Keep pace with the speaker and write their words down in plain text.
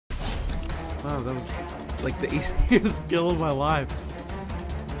Wow, that was like the easiest skill of my life.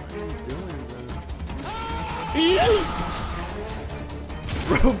 What are you doing,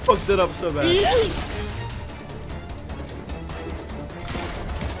 bro? Bro fucked it up so bad.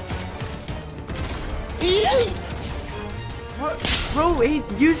 What? Bro,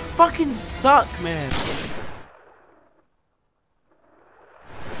 you fucking suck, man.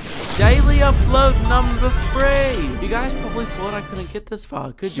 Daily upload number 3. You guys probably thought I couldn't get this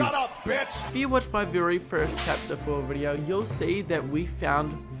far, could you? Shut up, bitch! If you watched my very first chapter 4 video, you'll see that we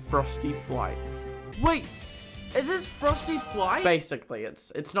found Frosty Flight. Wait, is this Frosty Flight? Basically,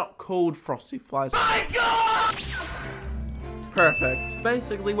 it's not called Frosty Flight. My God! Perfect.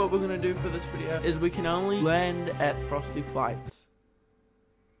 Basically, what we're gonna do for this video is we can only land at Frosty Flights.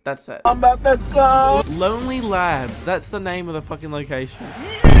 That's it. I'm about to go. Lonely Labs. That's the name of the fucking location.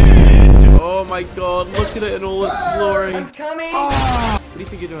 Oh my God! Look at it in all its glory. I'm coming. Oh. What do you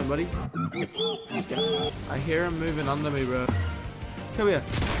think you're doing, buddy? I hear him moving under me, bro. Come here.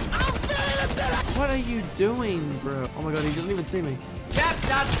 What are you doing, bro? Oh my God! He doesn't even see me. Yep,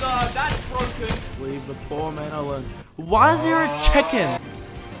 that's broken. Leave the poor man alone. Why is there a chicken?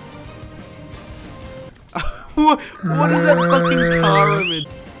 What is that fucking car image?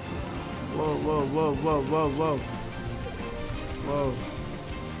 Whoa, whoa, whoa, whoa, whoa, whoa. Whoa.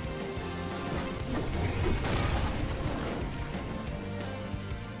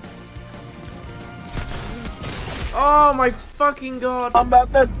 Oh my fucking God. I'm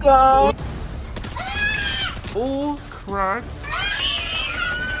about to go. All cracked.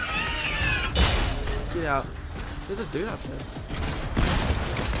 Get out. There's a dude out there.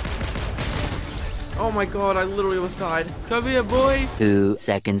 Oh my God, I literally almost died. Come here, boy. 2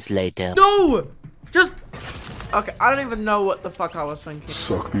 seconds later. No! Just... Okay, I don't even know what the fuck I was thinking.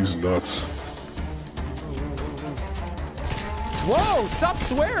 Suck these nuts. Whoa, stop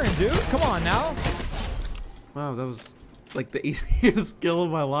swearing, dude. Come on now. Wow, that was like the easiest skill of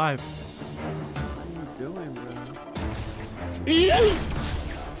my life. What are you doing, bro?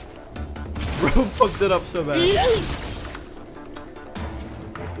 Bro fucked it up so bad.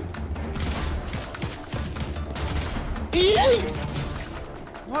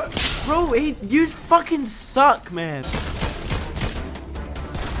 What? Bro, you fucking suck, man.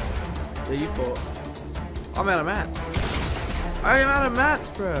 Yeah, you fought. I'm out of mats. I am out of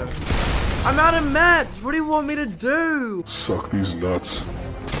mats, bro. I'm out of mats. What do you want me to do? Suck these nuts.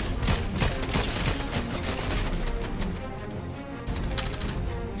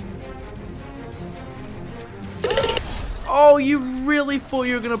 Oh, you really thought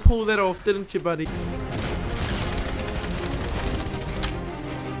you were gonna pull that off, didn't you, buddy?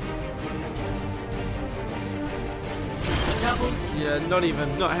 Yeah, not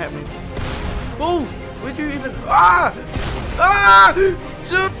happening. Oh, where'd you even? Ah! Ah!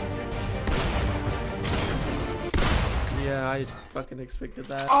 Yeah, I fucking expected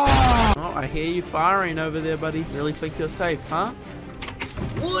that. Oh, I hear you firing over there, buddy. Really think you're safe, huh?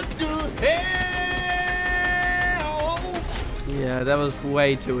 What the hell? Yeah, that was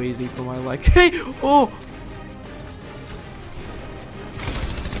way too easy for my liking. Oh!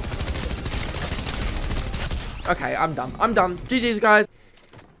 Okay, I'm done. I'm done. GG's, guys.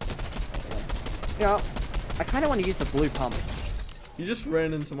 Yeah, I kind of want to use the blue pump. You just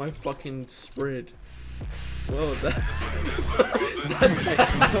ran into my fucking spread. Whoa, that... That's it.